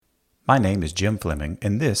My name is Jim Fleming,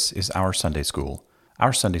 and this is Our Sunday School.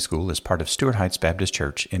 Our Sunday School is part of Stewart Heights Baptist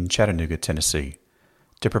Church in Chattanooga, Tennessee.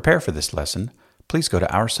 To prepare for this lesson, please go to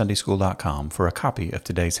OurSundaySchool.com for a copy of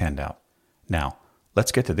today's handout. Now,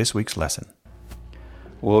 let's get to this week's lesson.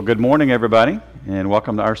 Well, good morning, everybody, and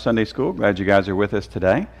welcome to Our Sunday School. Glad you guys are with us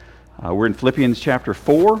today. We're in Philippians chapter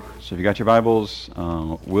 4, so if you got your Bibles,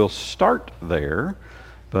 we'll start there,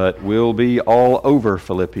 but we'll be all over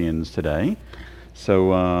Philippians today.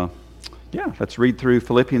 So, let's read through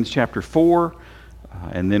Philippians chapter 4,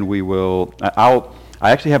 and then we will, I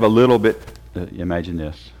actually have a little bit, imagine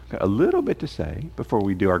this, a little bit to say before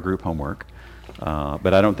we do our group homework,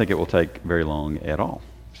 but I don't think it will take very long at all.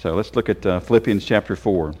 So let's look at Philippians chapter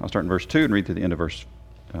 4. I'll start in verse 2 and read to the end of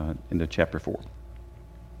into chapter 4.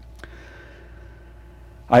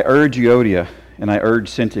 I urge Euodia and I urge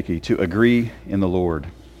Syntyche to agree in the Lord.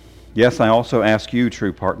 Yes, I also ask you,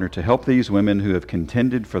 true partner, to help these women who have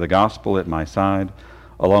contended for the gospel at my side,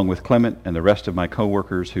 along with Clement and the rest of my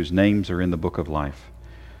co-workers whose names are in the book of life.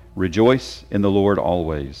 Rejoice in the Lord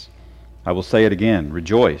always. I will say it again,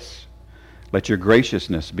 rejoice. Let your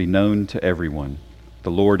graciousness be known to everyone.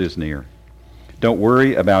 The Lord is near. Don't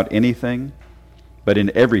worry about anything, but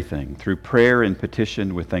in everything, through prayer and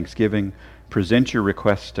petition with thanksgiving, present your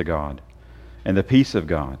requests to God. And the peace of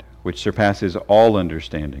God, which surpasses all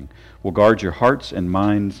understanding, will guard your hearts and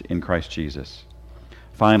minds in Christ Jesus.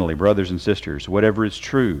 Finally, brothers and sisters, whatever is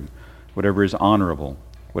true, whatever is honorable,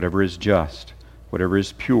 whatever is just, whatever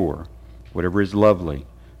is pure, whatever is lovely,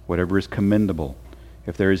 whatever is commendable,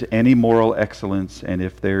 if there is any moral excellence and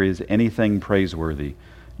if there is anything praiseworthy,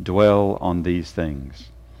 dwell on these things.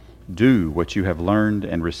 Do what you have learned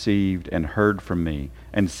and received and heard from me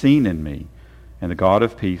and seen in me, and the God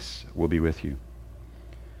of peace will be with you.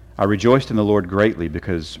 I rejoiced in the Lord greatly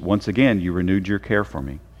because once again you renewed your care for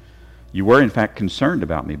me. You were in fact concerned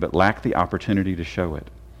about me, but lacked the opportunity to show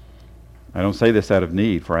it. I don't say this out of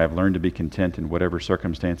need, for I have learned to be content in whatever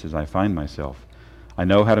circumstances I find myself. I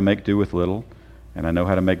know how to make do with little, and I know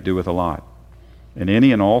how to make do with a lot. In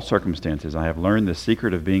any and all circumstances I have learned the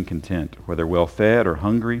secret of being content, whether well-fed or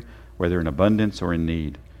hungry, whether in abundance or in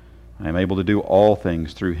need. I am able to do all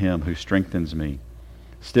things through him who strengthens me.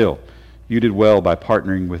 Still, you did well by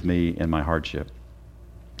partnering with me in my hardship.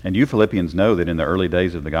 And you Philippians know that in the early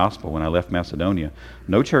days of the gospel, when I left Macedonia,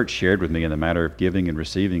 no church shared with me in the matter of giving and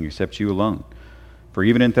receiving except you alone. For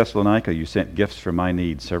even in Thessalonica you sent gifts for my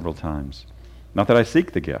needs several times. Not that I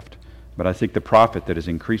seek the gift, but I seek the profit that is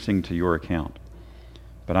increasing to your account.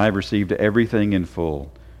 But I have received everything in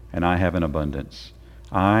full, and I have an abundance.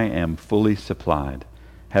 I am fully supplied,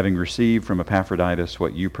 having received from Epaphroditus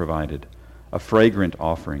what you provided, a fragrant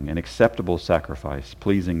offering, an acceptable sacrifice,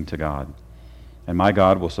 pleasing to God. And my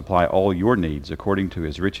God will supply all your needs according to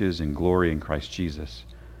his riches in glory in Christ Jesus.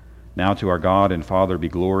 Now to our God and Father be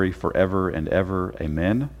glory forever and ever.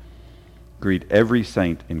 Amen. Greet every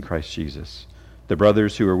saint in Christ Jesus. The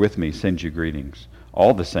brothers who are with me send you greetings.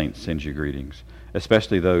 All the saints send you greetings,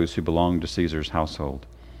 especially those who belong to Caesar's household.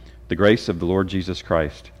 The grace of the Lord Jesus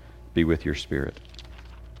Christ be with your spirit.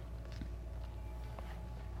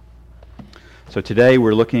 So today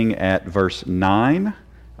we're looking at verse 9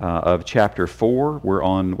 of chapter 4. We're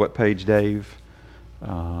on what page, Dave?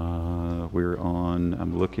 We're on,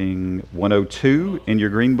 I'm looking, 102 in your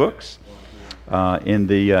green books. You want to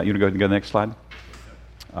go ahead and go to the next slide?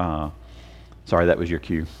 Sorry, that was your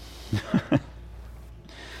cue.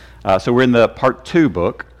 So we're in the part 2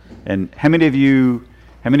 book, and how many of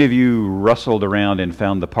you rustled around and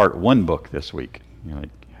found the part 1 book this week?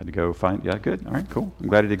 Had to go find, yeah, good, all right, cool. I'm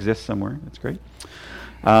glad it exists somewhere, that's great.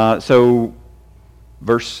 So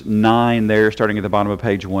verse 9 there, starting at the bottom of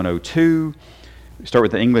page 102, we start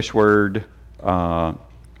with the English word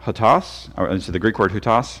hutos, it's the Greek word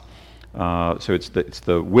hutos. So it's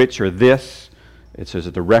the which or this. It says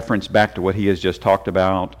that the reference back to what he has just talked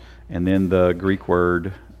about, and then the Greek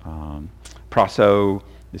word proso,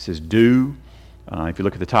 this is do. If you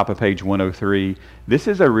look at the top of page 103, this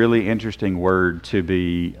is a really interesting word to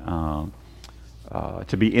be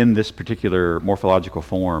in this particular morphological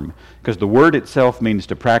form, because the word itself means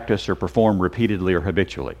to practice or perform repeatedly or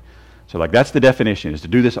habitually. So that's the definition, is to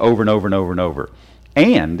do this over and over and over and over.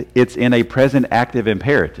 And it's in a present active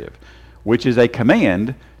imperative, which is a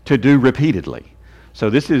command to do repeatedly. So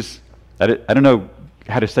this is, I don't know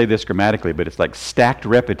how to say this grammatically, but it's like stacked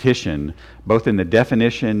repetition, both in the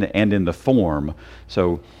definition and in the form.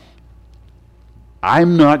 So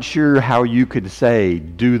I'm not sure how you could say,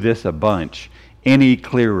 do this a bunch, any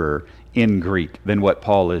clearer in Greek than what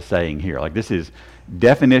Paul is saying here. This is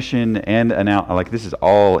definition and this is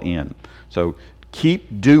all in. So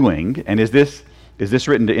keep doing, and is this Is this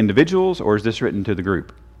written to individuals or is this written to the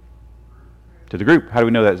group? To the group. How do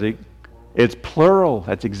we know that, Zeke? It's plural.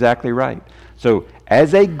 That's exactly right. So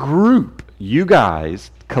as a group, you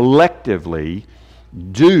guys collectively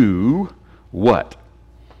do what?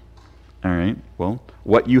 All right. Well,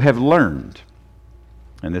 what you have learned.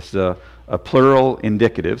 And this is a plural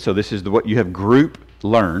indicative. So this is what you have group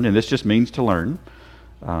learned, and this just means to learn.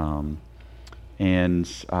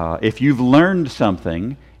 If you've learned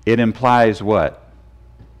something, it implies what?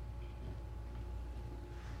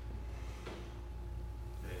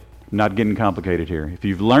 I'm not getting complicated here. If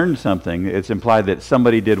you've learned something, it's implied that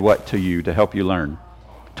somebody did what to you to help you learn?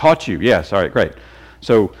 Taught you. Yes. All right, great.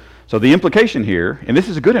 So the implication here, and this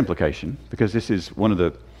is a good implication because this is one of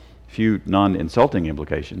the few non-insulting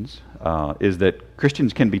implications, is that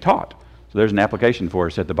Christians can be taught. So there's an application for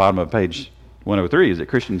us at the bottom of page 103, is that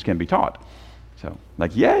Christians can be taught. So,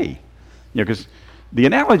 like, yay! Because the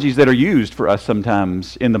analogies that are used for us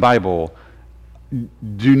sometimes in the Bible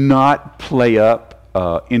do not play up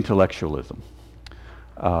intellectualism.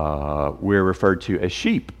 We're referred to as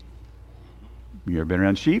sheep. You ever been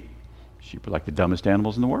around sheep? Sheep are like the dumbest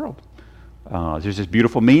animals in the world. There's this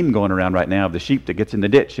beautiful meme going around right now of the sheep that gets in the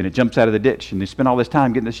ditch and it jumps out of the ditch, and they spend all this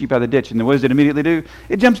time getting the sheep out of the ditch, and then what does it immediately do?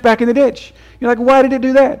 It jumps back in the ditch. You're like, why did it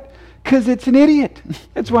do that? Because it's an idiot.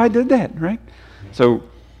 That's why it did that, right? So,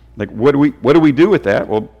 like, what do we do with that?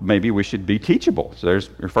 Well, maybe we should be teachable. So there's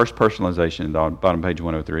your first personalization on bottom page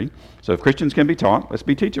 103. So if Christians can be taught, let's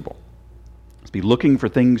be teachable. Let's be looking for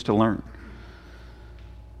things to learn.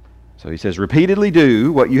 So he says, repeatedly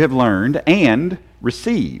do what you have learned and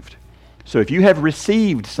received. So if you have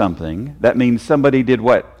received something, that means somebody did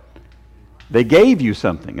what? They gave you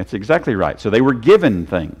something. That's exactly right. So they were given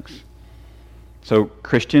things. So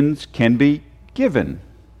Christians can be given,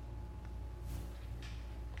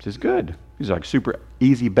 which is good. These are like super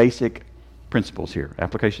easy, basic principles here.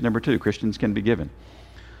 Application number 2, Christians can be given.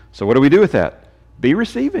 So what do we do with that? Be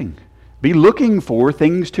receiving. Be looking for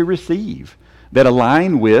things to receive that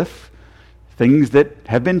align with things that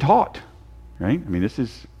have been taught, right? I mean, this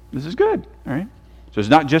is good, all right? So it's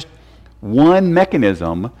not just one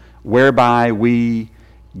mechanism whereby we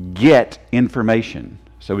get information.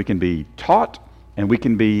 So we can be taught and we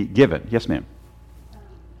can be given. Yes, ma'am?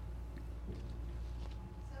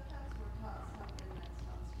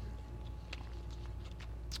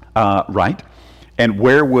 Right. And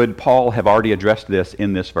where would Paul have already addressed this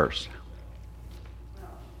in this verse?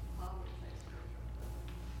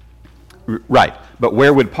 Right. But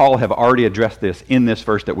where would Paul have already addressed this in this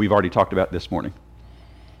verse that we've already talked about this morning?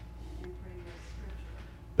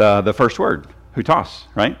 The first word, hutos,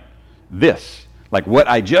 right? This. Like what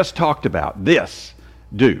I just talked about, this,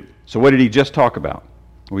 do. So what did he just talk about?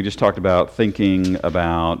 We just talked about thinking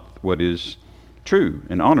about what is true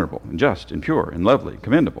and honorable and just and pure and lovely,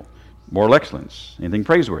 commendable, moral excellence, anything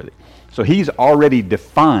praiseworthy. So he's already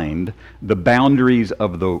defined the boundaries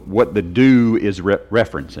of what the do is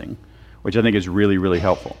referencing, which I think is really, really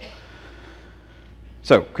helpful.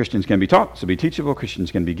 So Christians can be taught, so be teachable.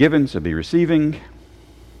 Christians can be given, so be receiving.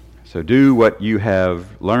 So do what you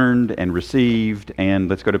have learned and received, and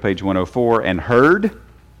let's go to page 104, and heard.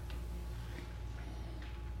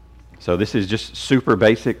 So this is just super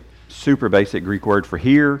basic Greek word for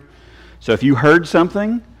hear. So if you heard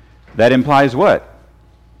something, that implies what?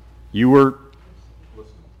 You were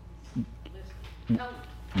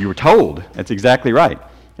told. That's exactly right.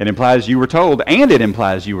 It implies you were told, and it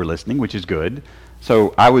implies you were listening, which is good.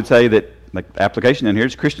 So I would say that, like, the application in here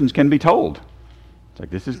is Christians can be told. It's like,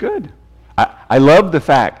 this is good. I love the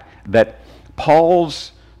fact that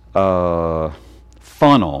Paul's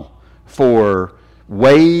funnel for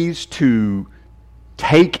ways to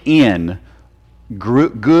take in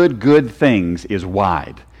good things is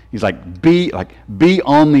wide. He's like, be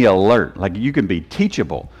on the alert. Like, you can be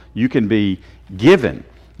teachable, you can be given,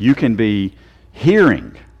 you can be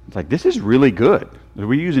hearing. It's like, this is really good.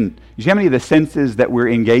 We're using, you see how many of the senses that we're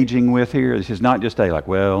engaging with here? This is not just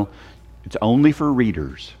it's only for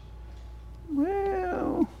readers.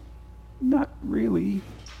 Well, not really,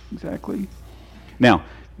 exactly. Now,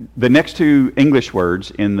 the next two English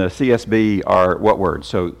words in the CSB are what words?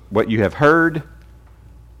 So, what you have heard.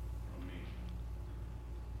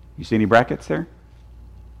 You see any brackets there?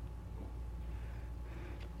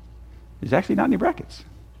 There's actually not any brackets.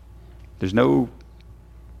 There's no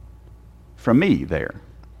from me there.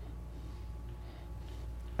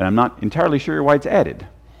 And I'm not entirely sure why it's added.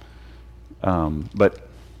 But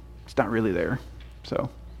it's not really there. So,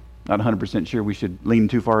 not 100% sure we should lean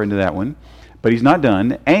too far into that one. But he's not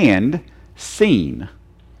done. And seen.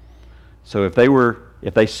 So if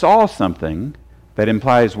they saw something, that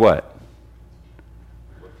implies what?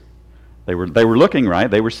 They were looking, right?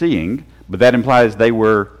 They were seeing, but that implies they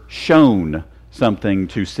were shown something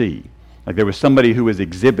to see. Like there was somebody who was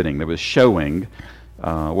exhibiting, that was showing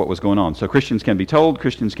what was going on. So Christians can be told,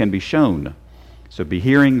 Christians can be shown. So be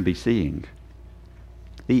hearing, be seeing.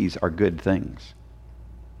 These are good things.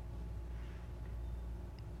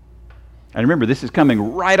 And remember, this is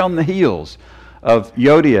coming right on the heels of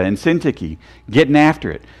Euodia and Syntyche getting after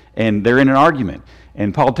it. And they're in an argument.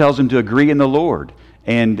 And Paul tells them to agree in the Lord.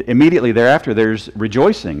 And immediately thereafter, there's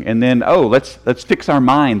rejoicing. And then, let's fix our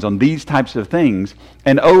minds on these types of things.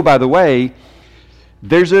 And by the way,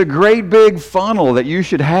 there's a great big funnel that you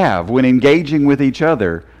should have when engaging with each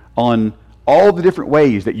other on all the different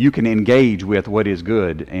ways that you can engage with what is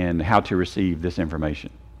good and how to receive this information.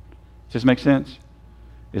 Does this make sense?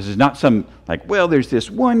 This is not some, there's this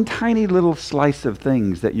one tiny little slice of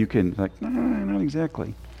things that you can, no, not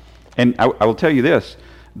exactly. And I will tell you this,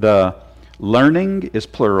 the learning is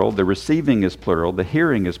plural, the receiving is plural, the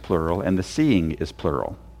hearing is plural, and the seeing is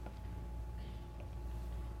plural.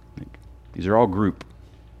 These are all group,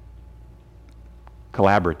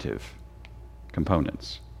 collaborative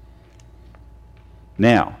components.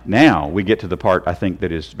 Now we get to the part I think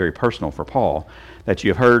that is very personal for Paul, that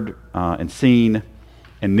you have heard and seen,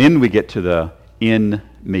 and then we get to the in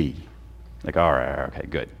me. All right, okay,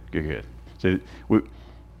 good. So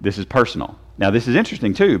this is personal. Now this is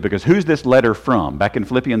interesting too, because who's this letter from? Back in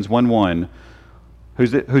Philippians 1:1,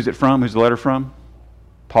 who's it from? Who's the letter from?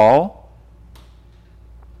 Paul?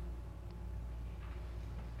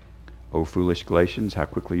 O foolish Galatians, how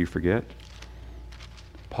quickly you forget.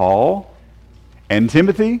 Paul and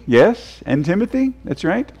Timothy, yes, and Timothy, that's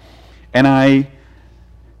right. And I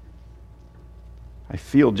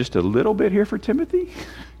feel just a little bit here for Timothy,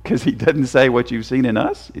 because he doesn't say what you've seen in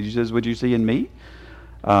us. He says what you see in me.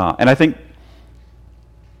 And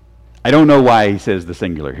I don't know why he says the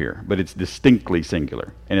singular here, but it's distinctly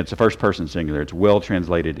singular. And it's a first person singular. It's well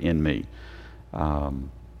translated in me.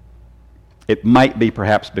 It might be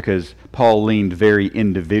perhaps because Paul leaned very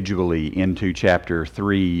individually into chapter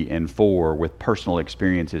 3 and 4 with personal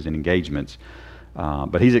experiences and engagements.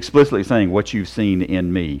 But he's explicitly saying what you've seen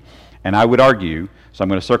in me. And I would argue, so I'm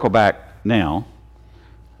going to circle back now.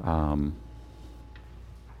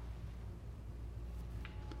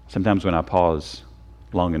 Sometimes when I pause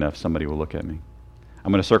long enough, somebody will look at me.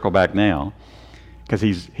 I'm going to circle back now because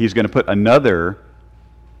he's going to put another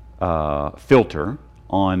filter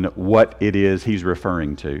on what it is he's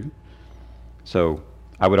referring to. So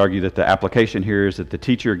I would argue that the application here is that the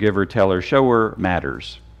teacher, giver, teller, shower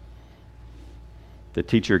matters. The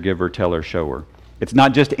teacher, giver, teller, shower. It's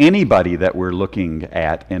not just anybody that we're looking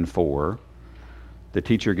at and for. The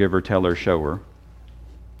teacher, giver, teller, shower.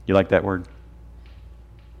 You like that word?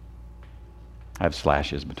 I have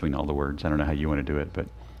slashes between all the words. I don't know how you want to do it, but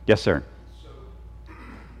yes, sir. So the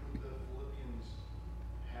Philippians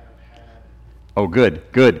have had. Oh, good.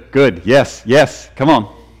 Yes. Come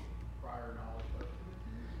on. Prior knowledge of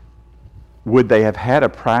Timothy. Would they have had a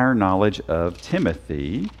prior knowledge of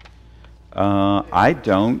Timothy? I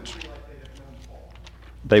don't. Like they have known Paul.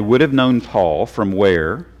 They would have known Paul from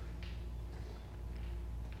where?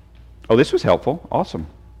 Oh, this was helpful. Awesome.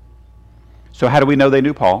 So how do we know they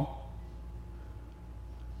knew Paul?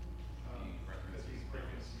 Because he's written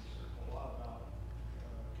a lot about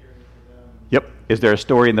caring for them. Yep. Is there a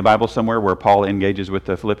story in the Bible somewhere where Paul engages with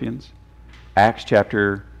the Philippians? Acts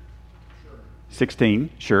chapter 16.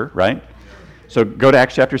 Sure, right? So go to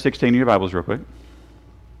Acts chapter 16 in your Bibles real quick.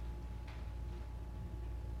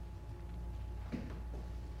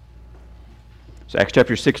 So Acts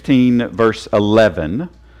chapter 16, verse 11.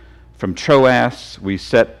 From Troas, we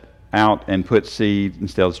set out and put seed and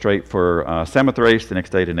sailed straight for Samothrace, the next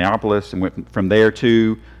day to Neapolis, and went from there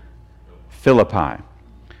to Philippi.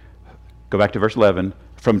 Go back to verse 11.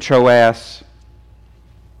 From Troas,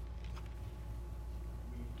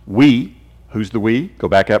 we, who's the we? Go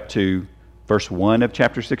back up to verse 1 of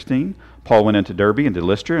chapter 16. Paul went into Derbe and to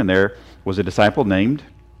Lystra, and there was a disciple named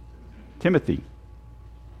Timothy.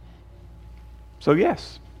 So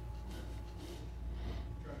yes.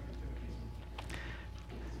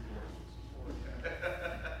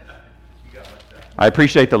 I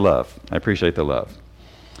appreciate the love.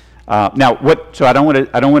 Now, what? So I don't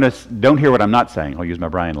want to. Don't hear what I'm not saying. I'll use my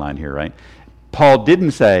Brian line here, right? Paul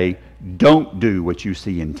didn't say, "Don't do what you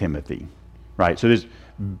see in Timothy," right? So there's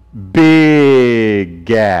big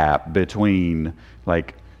gap between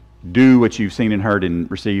do what you've seen and heard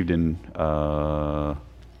and received and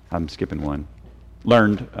I'm skipping one,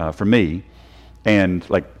 learned from me, and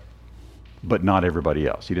but not everybody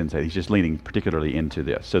else. He didn't say. He's just leaning particularly into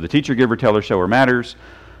this. So the teacher, giver, teller, shower matters.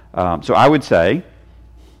 So I would say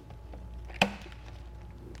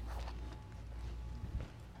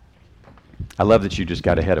I love that you just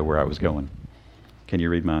got ahead of where I was going. Can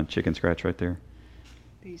you read my chicken scratch right there?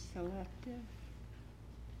 Be selective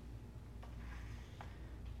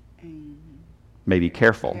and Maybe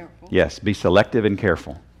careful. Careful. Yes, be selective and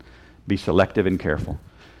careful. Be selective and careful.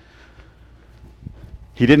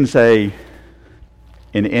 He didn't say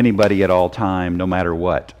in anybody at all time, no matter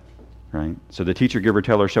what, right? So the teacher, giver,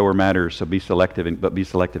 teller, shower matters, so be selective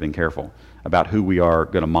and careful about who we are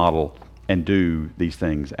going to model and do these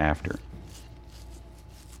things after.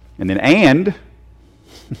 And then,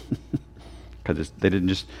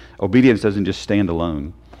 because obedience doesn't just stand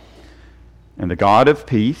alone. And the God of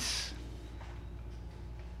peace,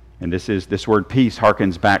 and this word peace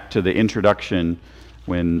harkens back to the introduction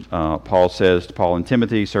when Paul says to Paul and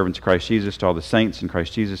Timothy, servants of Christ Jesus, to all the saints in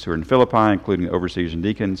Christ Jesus who are in Philippi, including overseers and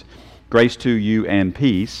deacons, grace to you and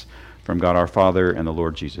peace from God our Father and the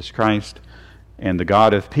Lord Jesus Christ. And the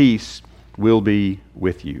God of peace will be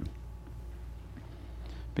with you.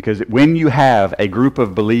 Because when you have a group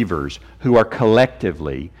of believers who are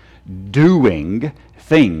collectively doing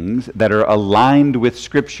things that are aligned with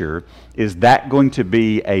Scripture, is that going to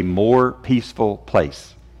be a more peaceful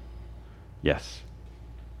place? Yes.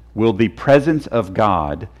 Will the presence of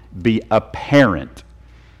God be apparent?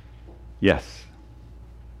 Yes.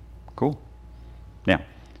 Cool. Now,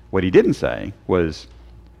 what he didn't say was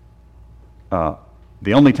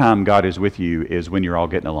the only time God is with you is when you're all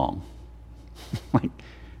getting along. Like,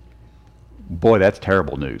 boy, that's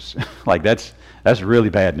terrible news. Like, that's really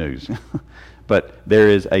bad news. But there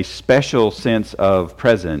is a special sense of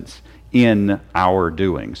presence in our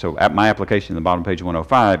doing. So at my application, the bottom page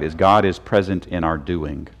 105 is God is present in our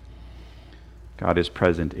doing. God is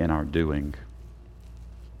present in our doing.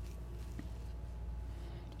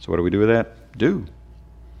 So what do we do with that? Do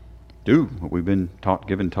what we've been taught,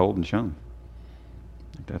 given, told, and shown.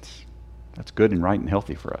 That's good and right and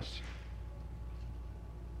healthy for us.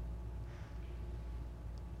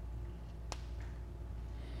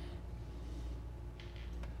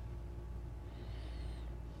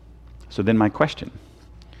 So then my question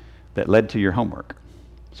that led to your homework.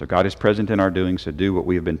 So God is present in our doing, so do what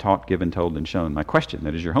we have been taught, given, told, and shown. My question,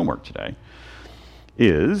 that is your homework today,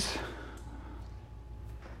 is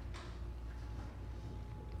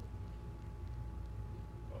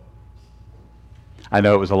I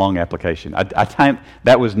know it was a long application.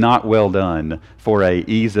 That was not well done for a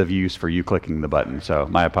ease of use for you clicking the button, so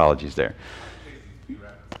my apologies there.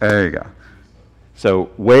 There you go. So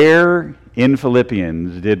where in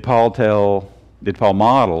Philippians did Paul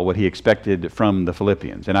model what he expected from the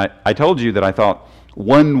Philippians? And I told you that I thought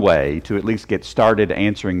one way to at least get started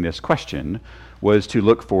answering this question was to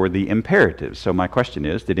look for the imperatives. So my question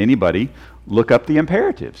is, did anybody look up the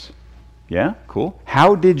imperatives? Yeah? Cool.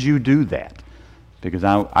 How did you do that? Because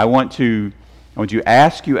I want to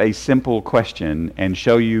ask you a simple question and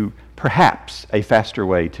show you perhaps a faster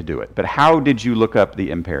way to do it. But how did you look up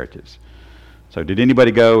the imperatives? So did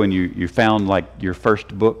anybody go and you found like your first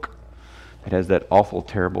book that has that awful,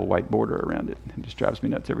 terrible white border around it? It just drives me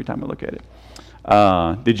nuts every time I look at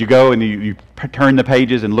it. Did you go and you turn the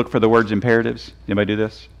pages and look for the words imperatives? Anybody do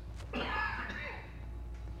this?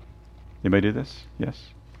 Anybody do this? Yes?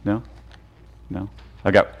 No? No?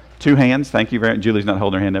 I got 2 hands. Thank you very much. Julie's not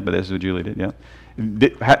holding her hand up, but this is what Julie did. Yeah.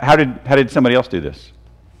 How did somebody else do this?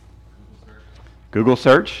 Google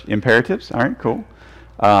search imperatives. All right, cool.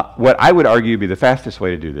 What I would argue would be the fastest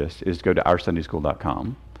way to do this is to go to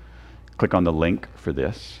OurSundaySchool.com, click on the link for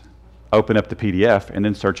this, open up the PDF, and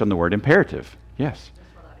then search on the word imperative. Yes.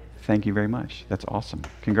 Thank you very much. That's awesome.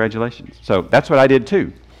 Congratulations. So that's what I did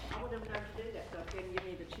too. I would have tried to do that, so I couldn't give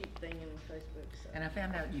me the cheap thing in Facebook. So. And I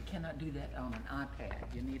found out you cannot do that on an iPad.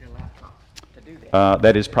 You need a laptop to do that.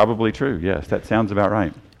 That is probably true. Yes, that sounds about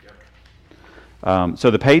right.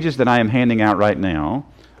 So the pages that I am handing out right now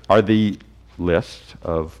are the list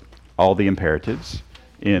of all the imperatives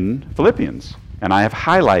in Philippians. And I have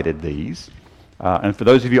highlighted these. And for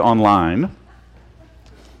those of you online,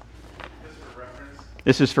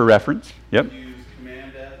 this is for reference. Yep. Use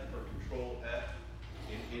Command F or Control F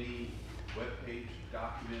in any web page,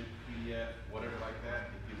 document, PDF, whatever like that.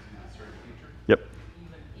 It gives you the search feature. Yep.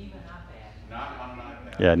 Even iPad. Not on an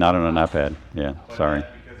iPad. Yeah, not on an iPad. Yeah, But sorry.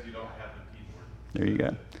 that's because you don't have the keyboard. There you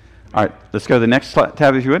go. All right, let's go to the next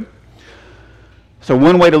tab if you would. So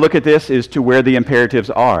one way to look at this is to where the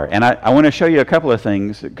imperatives are. And I want to show you a couple of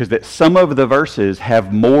things, because that some of the verses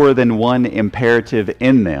have more than one imperative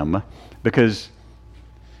in them, because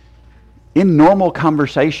in normal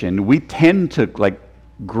conversation, we tend to like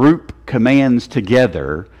group commands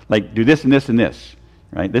together, like do this and this and this,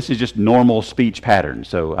 right? This is just normal speech pattern.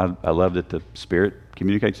 So I love that the Spirit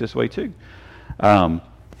communicates this way too.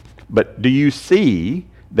 But do you see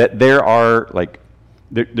that there are,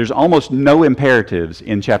 there's almost no imperatives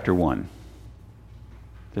in chapter 1?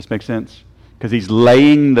 This makes sense? Because he's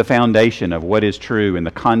laying the foundation of what is true in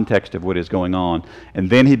the context of what is going on. And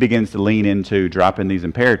then he begins to lean into dropping these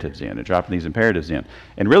imperatives in and dropping these imperatives in.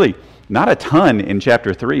 And really, not a ton in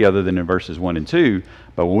chapter 3 other than in verses 1 and 2.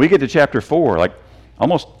 But when we get to chapter 4,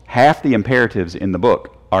 almost half the imperatives in the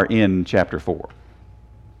book are in chapter 4.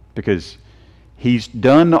 Because he's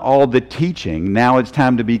done all the teaching. Now it's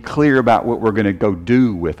time to be clear about what we're going to go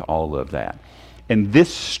do with all of that. And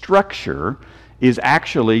this structure is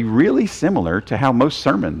actually really similar to how most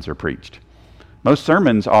sermons are preached. Most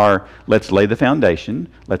sermons are, let's lay the foundation,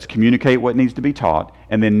 let's communicate what needs to be taught,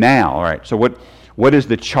 and then now, all right, so what is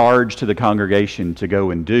the charge to the congregation to go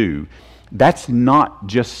and do? That's not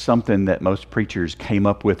just something that most preachers came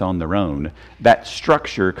up with on their own. That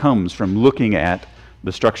structure comes from looking at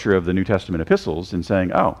the structure of the New Testament epistles and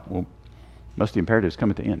saying, oh, well, most of the imperatives come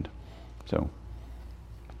at the end. So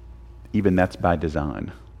even that's by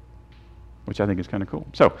design, which I think is kind of cool.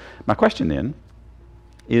 So my question then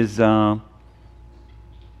is, do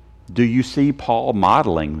you see Paul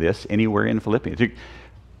modeling this anywhere in Philippians?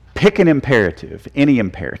 Pick an imperative, any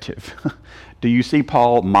imperative. Do you see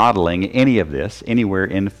Paul modeling any of this anywhere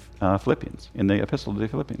in Philippians, in the epistle to the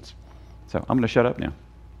Philippians? So I'm going to shut up now.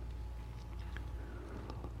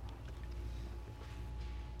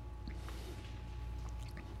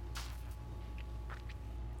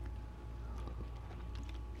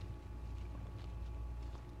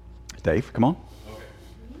 Dave, come on. Okay.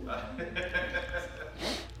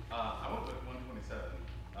 I went with 127.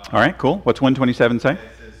 All right, cool. What's 127 say? It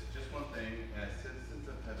says, just one thing, as citizens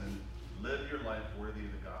of heaven, live your life worthy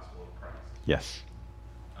of the gospel of Christ. Yes.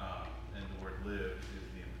 And the word live is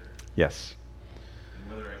the imperative. Yes. And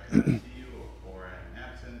whether I come to see you or I am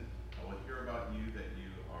absent, I will hear about you that you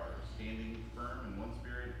are standing firm in one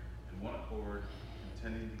spirit and one accord,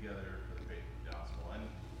 contending together for the faith of the gospel. And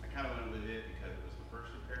I kind of went with it because it was the first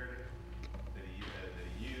imperative that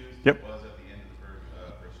he used. Yep. It was at the end of the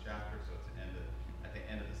first chapter, so it's at the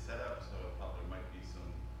end of the setup. So I thought there might be some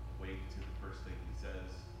weight to the first thing he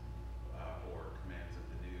says, or commands him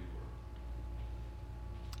to do.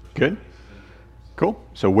 Good. Cool.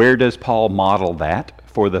 So where does Paul model that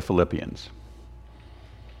for the Philippians?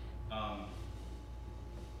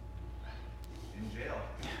 In jail.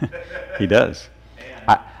 He does.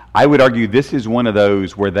 And I would argue this is one of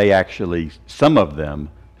those where they actually, some of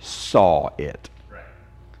them, saw it. right.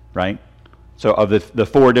 Right? So of the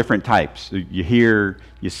four different types, you hear,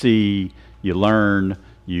 you see, you learn,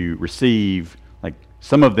 you receive,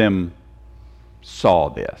 some of them saw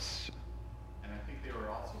this. And I think they were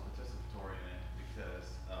also participatory in it because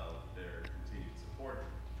of their continued support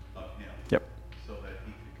of him. Yep. So that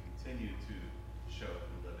he could continue to show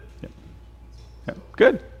and live it. Yep. And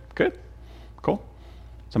Yep. Good. Cool.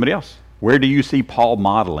 Somebody else. Where do you see Paul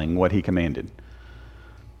modeling what he commanded?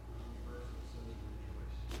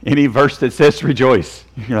 Any verse that says rejoice.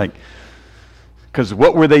 You're like, because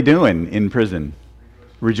what were they doing in prison?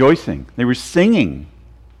 Rejoicing. They were singing.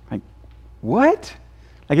 Like, what?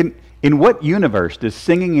 In what universe does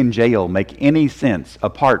singing in jail make any sense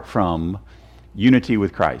apart from unity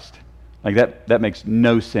with Christ? That makes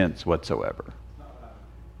no sense whatsoever.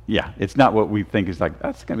 Yeah, it's not what we think is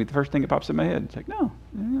that's going to be the first thing that pops in my head. It's no.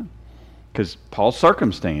 Because Paul's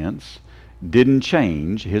circumstance didn't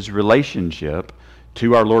change his relationship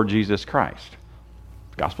to our Lord Jesus Christ.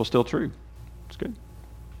 The gospel's still true. It's good.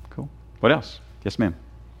 Cool. What else? Yes, ma'am.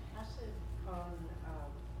 I said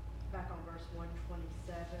back on verse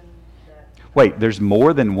 127 that... Wait, there's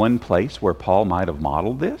more than one place where Paul might have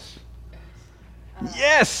modeled this?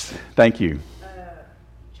 Yes! Thank you.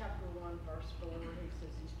 Chapter 1, verse 4, he says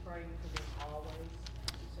he's praying for them always.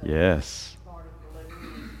 So Yes. part of the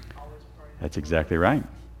living is always praying. That's exactly right.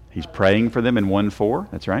 He's praying for them in 1:4.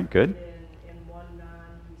 That's right. Good. In 1:9,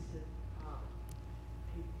 he said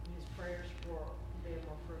his prayers for them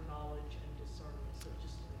are for knowledge and discernment. So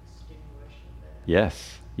just an extenuation of that.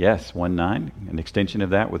 Yes. 1:9. An extension of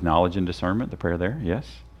that with knowledge and discernment. The prayer there.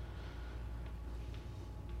 Yes.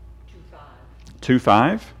 2:5.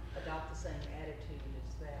 2:5. Adopt the same attitude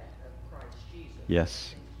as that of Christ Jesus.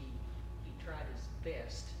 Yes. I think he tried his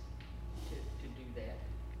best to do that.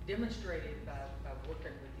 Demonstrated by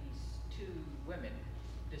working with these two women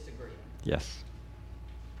disagreeing. Yes.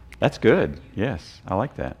 That's good. Yes. I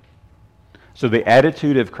like that. So the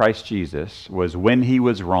attitude of Christ Jesus was when he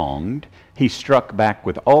was wronged, he struck back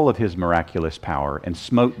with all of his miraculous power and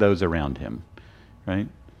smote those around him. Right?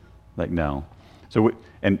 No.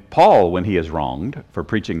 And Paul, when he is wronged for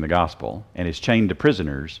preaching the gospel and is chained to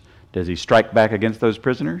prisoners, Does he strike back against those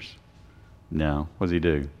prisoners? No. What does he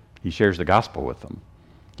do? He shares the gospel with them.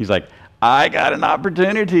 He's like, I got an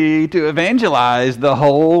opportunity to evangelize the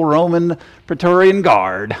whole Roman Praetorian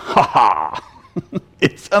Guard. Ha ha!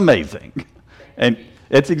 It's amazing. And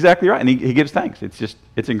it's exactly right. And he gives thanks.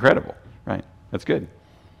 It's incredible. Right? That's good.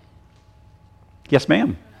 Yes,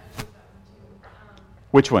 ma'am.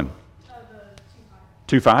 Which one?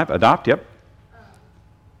 The 2:5. Adopt, yep.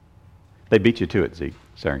 They beat you to it, Zeke.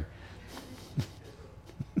 Sorry. And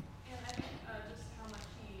I think just how much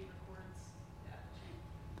he records that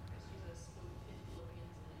Jesus spoke in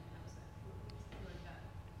Philippians and then has that Philippians like that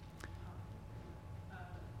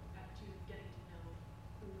attitude of getting to know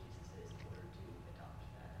who Jesus is in order to adopt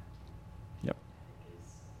that attitude. Yep. I think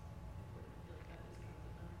is important. I feel like that is kind of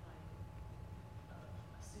an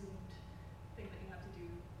underlying assumed thing that you have to do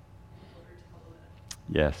in order to follow that.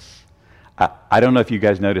 Yes. I don't know if you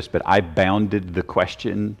guys noticed, but I bounded the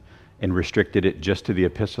question and restricted it just to the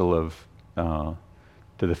epistle of to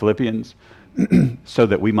the Philippians so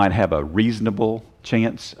that we might have a reasonable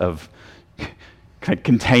chance of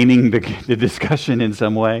containing the discussion in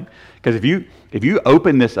some way. Because if you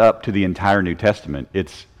open this up to the entire New Testament,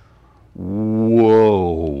 it's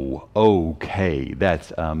whoa, okay,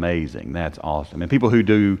 that's amazing, that's awesome. And people who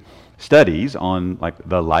do studies on like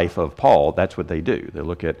the life of Paul, that's what they do. They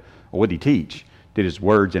look at, well, what did he teach? Did his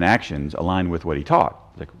words and actions align with what he taught?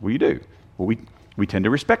 Like, what do you do? Well, we tend to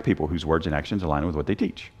respect people whose words and actions align with what they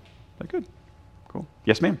teach. Like, good. Cool.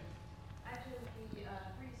 Yes, ma'am. Actually, the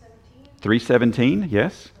 3:17. 3:17,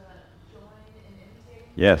 yes. Join in imitating.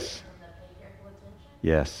 Yes. That pay careful attention.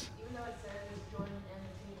 Yes. Even though it says join in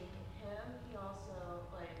imitating him, he also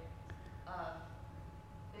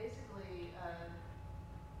basically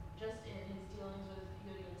just in his dealings with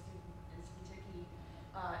Yodi and Syntyche,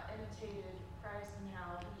 imitated Christ and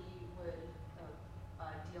how he would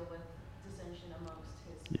deal with dissension amongst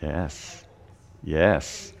his Yes. disciples.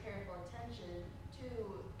 Yes. Paid careful attention to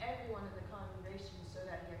everyone in the congregation so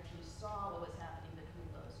that he actually saw what was happening between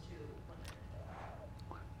those two women.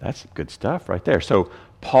 That's good stuff right there. So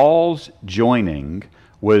Paul's joining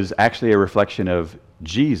was actually a reflection of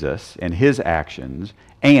Jesus and his actions,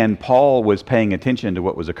 and Paul was paying attention to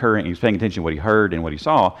what was occurring. He was paying attention to what he heard and what he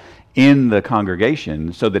saw in the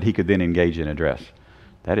congregation so that he could then engage in address.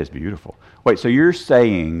 That is beautiful. Wait, so you're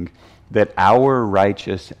saying that our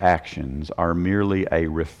righteous actions are merely a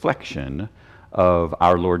reflection of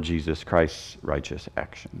our Lord Jesus Christ's righteous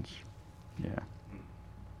actions? Yeah.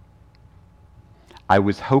 I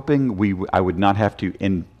was hoping I would not have to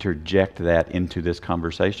interject that into this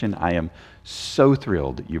conversation. I am so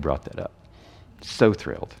thrilled that you brought that up. So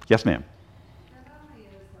thrilled. Yes, ma'am. Not only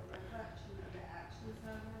is the reflection of the actions of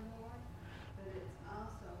our Lord, but it's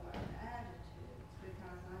also our attitudes,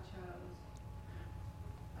 because I chose.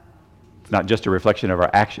 It's not just a reflection of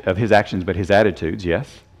of his actions, but his attitudes.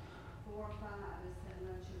 Yes. 4 or 5, it said,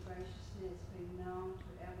 let your graciousness be known to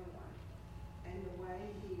everyone. And the way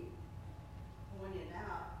he pointed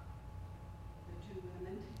out the two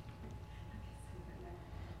women,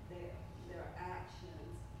 their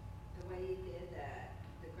actions, the way he did that,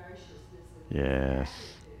 the graciousness of his Yes.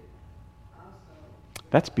 attitude, also.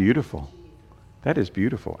 That's beautiful. Jesus. That is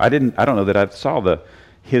beautiful. I don't know that I saw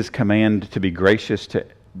his command to be gracious to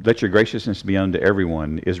let your graciousness be known to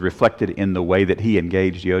everyone is reflected in the way that he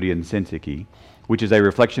engaged Yodi and Syntyche, which is a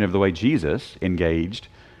reflection of the way Jesus engaged.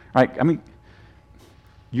 Right? I mean,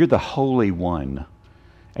 you're the Holy One,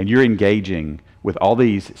 and you're engaging with all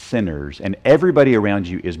these sinners, and everybody around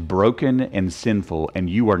you is broken and sinful, and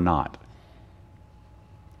you are not.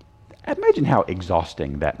 Imagine how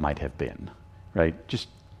exhausting that might have been, right?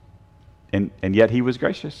 And yet he was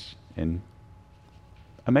gracious and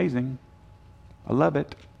amazing. I love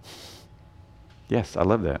it. Yes, I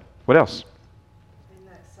love that. What else? In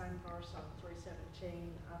that same verse on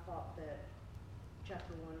 3:17, I thought that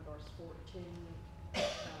chapter 1, verse 14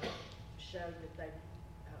 showed that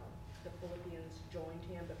the Philippians joined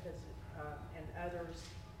him because, and others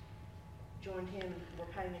joined him, were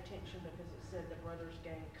paying attention because it said the brothers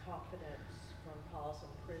gained confidence from Paul's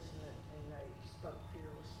imprisonment and they spoke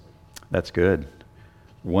fearlessly. That's good.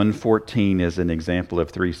 1:14 is an example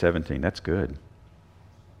of 3:17. That's good.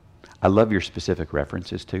 I love your specific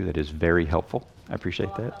references too. That is very helpful. I appreciate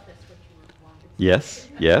Well, I that. thought that's what you were wanting. Yes,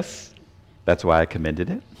 yes. That's why I commended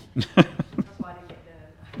it. That's why I didn't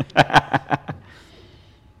get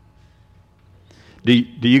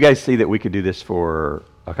done. Do you guys see that we could do this for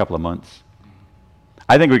a couple of months?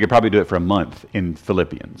 I think we could probably do it for a month in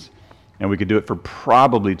Philippians. And we could do it for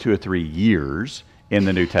probably 2 or 3 years in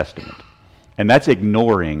the New Testament. And that's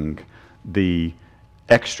ignoring the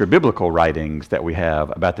extra biblical writings that we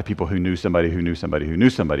have about the people who knew somebody who knew somebody who knew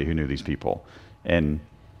somebody who knew these people. And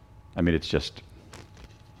I mean, it's just,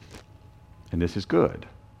 and this is good.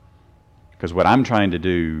 Because what I'm trying to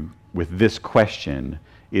do with this question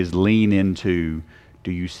is lean into,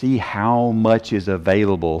 do you see how much is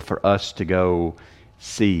available for us to go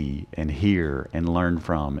see and hear and learn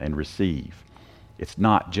from and receive? It's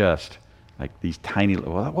not just like these tiny,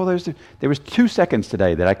 well, there was 2 seconds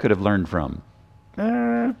today that I could have learned from.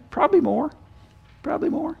 Probably more. Probably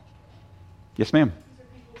more. Yes, ma'am. These are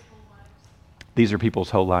people's whole lives. These are people's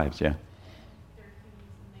whole lives, yeah. They're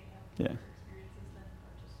humans and they have Yeah. different experiences than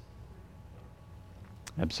are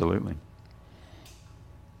just. Absolutely.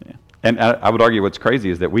 Yeah. And I would argue what's crazy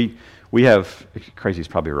is that we have, crazy is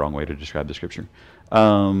probably a wrong way to describe the scripture.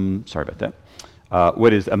 Sorry about that.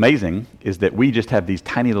 What is amazing is that we just have these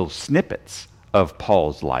tiny little snippets of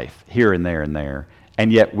Paul's life here and there, and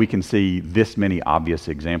yet we can see this many obvious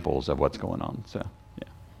examples of what's going on. So, yeah.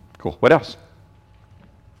 Cool. What else?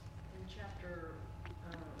 In chapter,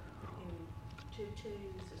 in 2:2,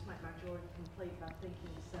 it says, "Make my joy complete by thinking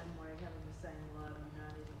the same way, having the same love,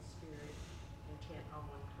 united in spirit, intent on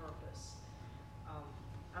one purpose."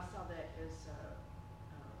 I saw that as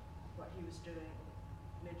what he was doing,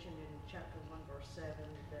 mentioned in chapter 1, verse 7,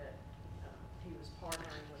 that he was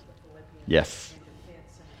partnering with the Philippians Yes. in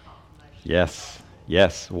defense and confirmation. Yes.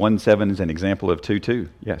 Yes. 1:7 is an example of 2:2.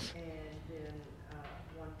 Yes. And then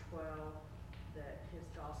 1:12, that his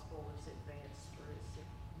gospel is advanced through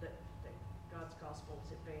that God's gospel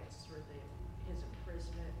is advanced through his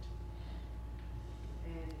imprisonment.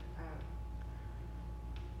 And I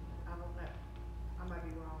don't know, I might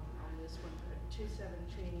be wrong on this one, but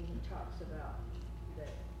 2:17 talks about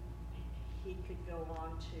that he could go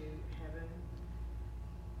on to heaven,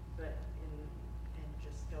 but and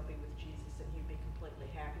just go be with Jesus, and he'd be completely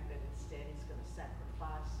happy. But instead, he's going to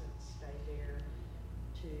sacrifice and stay there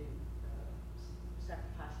to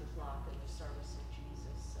sacrifice his life in the service of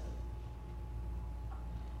Jesus. So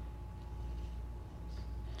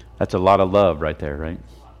That's a lot of love right there, right?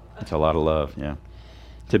 That's a lot of love, yeah.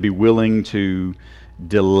 To be willing to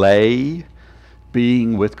delay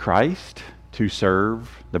being with Christ to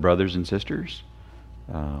serve the brothers and sisters.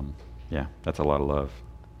 Yeah, that's a lot of love.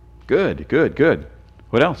 Good, good, good.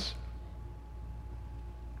 What else?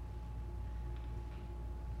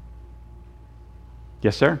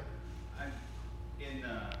 Yes, sir? In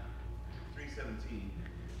 3:17,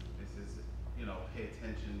 it says, pay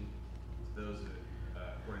attention to those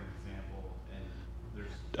according to example, and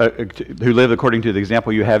there's Who live according to the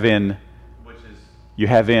example you have in, which is you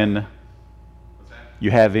have in, what's that? you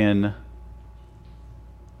have in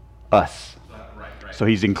us. Right. So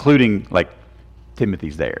he's including, like,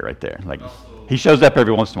 Timothy's there, right there. Like, Also- he shows up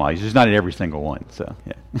every once in a while. He's just not in every single one. So,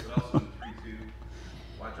 yeah. But also in 3:2,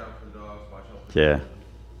 watch out for the dogs, watch out for Yeah. the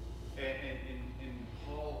and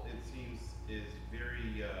Paul, it seems, is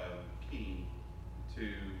very keen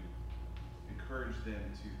to encourage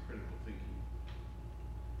them to critical thinking.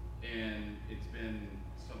 And it's been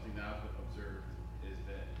something that I've observed is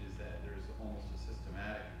that there's almost a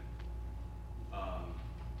systematic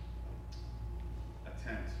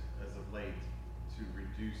attempt as of late to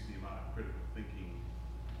reduce the amount of critical thinking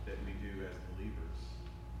that we do as believers,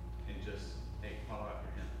 and just, hey, follow after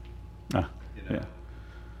him, Ah, yeah.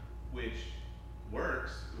 which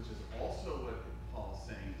works, which is also what Paul's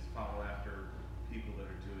saying, is follow after people that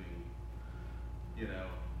are doing,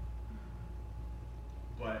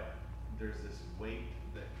 but there's this weight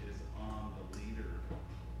that is on the leader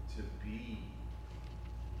to be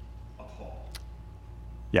a Paul.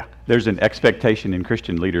 Yeah. There's an expectation in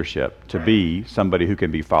Christian leadership to be somebody who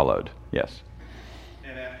can be followed. Yes.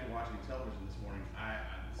 And after watching television this morning, I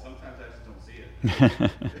sometimes I just don't see it.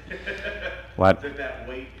 Well, that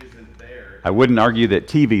weight isn't there. I wouldn't argue that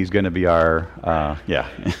TV is going to be our, yeah.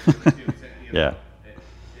 Yeah. It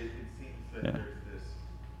seems that Yeah. there's this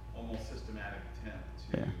almost systematic attempt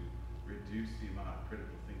to Yeah. reduce the amount of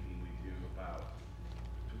critical thinking we do about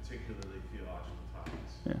particularly theological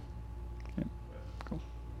topics. Yeah. Yeah. But- Cool.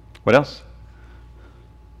 What else?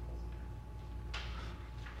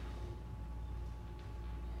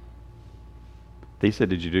 Lisa,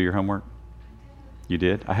 did you do your homework? You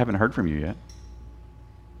did? I haven't heard from you yet.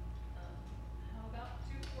 How about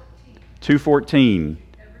 2:14? 2:14.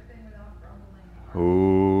 Everything without grumbling.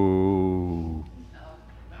 Ooh. Now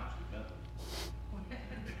she's mental.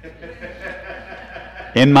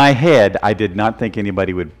 In my head, I did not think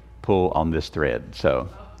anybody would pull on this thread. So,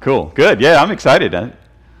 cool. Good. Yeah, I'm excited. When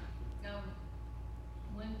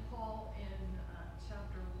Paul in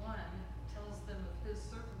chapter 1 tells them of his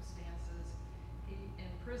circumstances,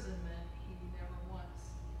 imprisonment, he never once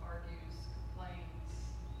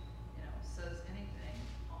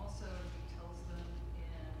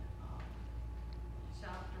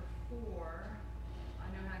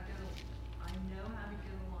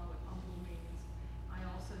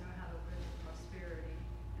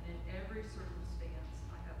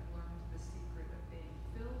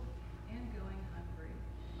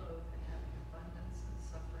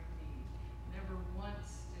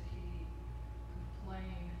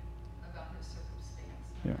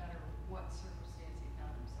Yeah. no matter what circumstance he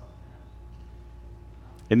found himself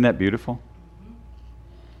in. Isn't that beautiful? Mhm.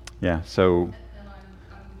 Yeah, so, And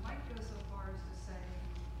I might go so far as to say,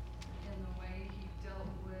 in the way he dealt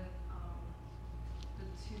with the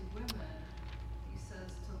two women, he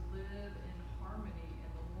says to live in harmony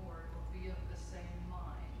in the Lord or be of the same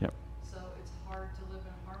mind. yep. So it's hard to live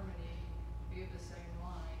in harmony, be of the same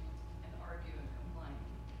mind, and argue and complain.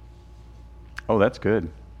 Oh, that's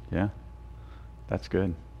good. Yeah, that's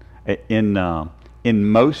good. In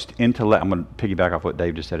most intellect, I'm going to piggyback off what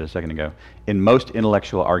Dave just said a second ago. In most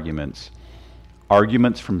intellectual arguments,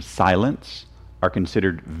 arguments from silence are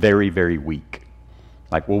considered very, very weak.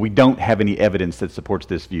 Like, well, we don't have any evidence that supports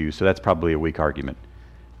this view, so that's probably a weak argument.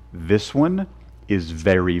 This one is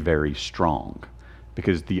very, very strong,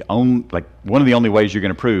 because one of the only ways you're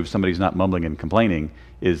going to prove somebody's not mumbling and complaining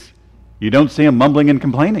is you don't see them mumbling and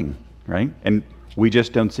complaining, right? And we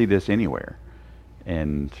just don't see this anywhere.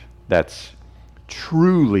 And that's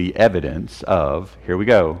truly evidence of, here we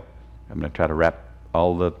go, I'm going to try to wrap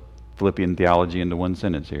all the Philippian theology into one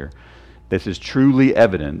sentence here. This is truly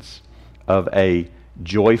evidence of a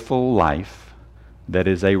joyful life that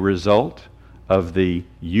is a result of the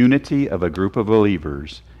unity of a group of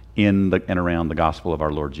believers in and around the gospel of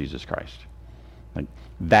our Lord Jesus Christ. Like,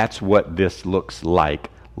 that's what this looks like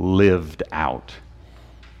lived out.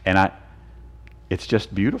 And it's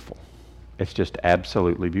just beautiful. It's just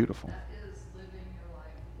absolutely beautiful. That is living your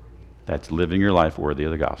life worthy of That's living your life worthy of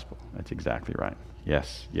the gospel. That's exactly right.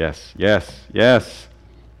 Yes, yes, yes, yes.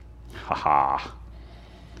 Ha ha.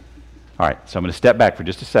 All right, so I'm going to step back for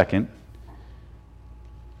just a second.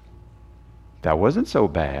 That wasn't so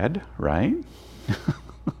bad, right?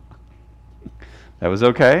 That was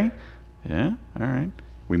okay? Yeah, all right.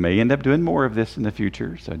 We may end up doing more of this in the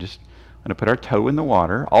future, so just going to put our toe in the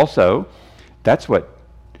water. Also, that's what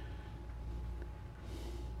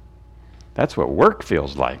work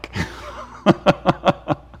feels like.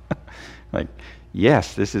 Like,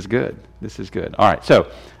 yes, this is good. This is good. All right,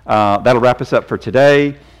 so that'll wrap us up for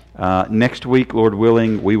today. Next week, Lord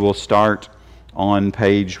willing, we will start on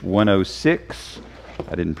page 106.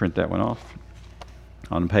 I didn't print that one off.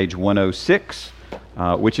 On page 106,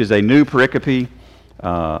 which is a new pericope,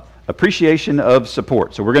 appreciation of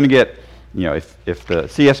support. So we're going to get, if the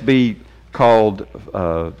CSB called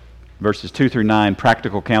verses 2 through 9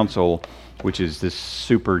 practical counsel, which is this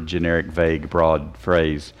super generic, vague, broad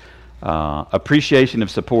phrase, appreciation of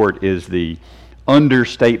support is the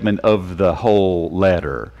understatement of the whole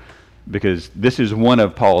letter, because this is one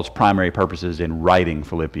of Paul's primary purposes in writing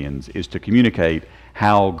Philippians, is to communicate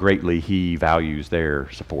how greatly he values their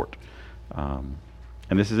support. And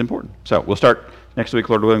this is important. So we'll start next week,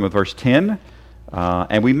 Lord willing, with verse 10,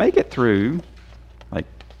 and we may get through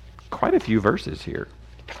quite a few verses here,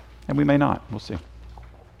 and we may not. We'll see.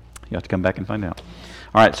 You have to come back and find out.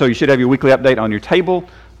 All right, so you should have your weekly update on your table.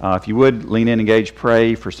 If you would, lean in, engage,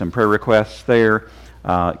 pray for some prayer requests there.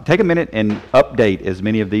 Take a minute and update as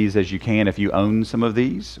many of these as you can if you own some of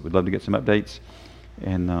these. We'd love to get some updates.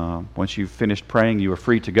 And once you've finished praying, you are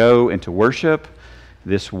free to go and to worship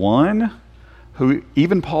this one who,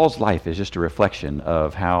 even Paul's life is just a reflection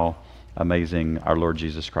of how amazing our Lord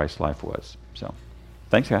Jesus Christ's life was. So,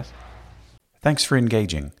 thanks, guys. Thanks for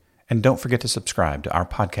engaging. And don't forget to subscribe to our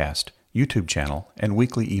podcast, YouTube channel, and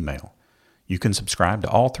weekly email. You can subscribe to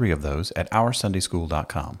all three of those at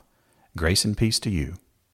OurSundaySchool.com. Grace and peace to you.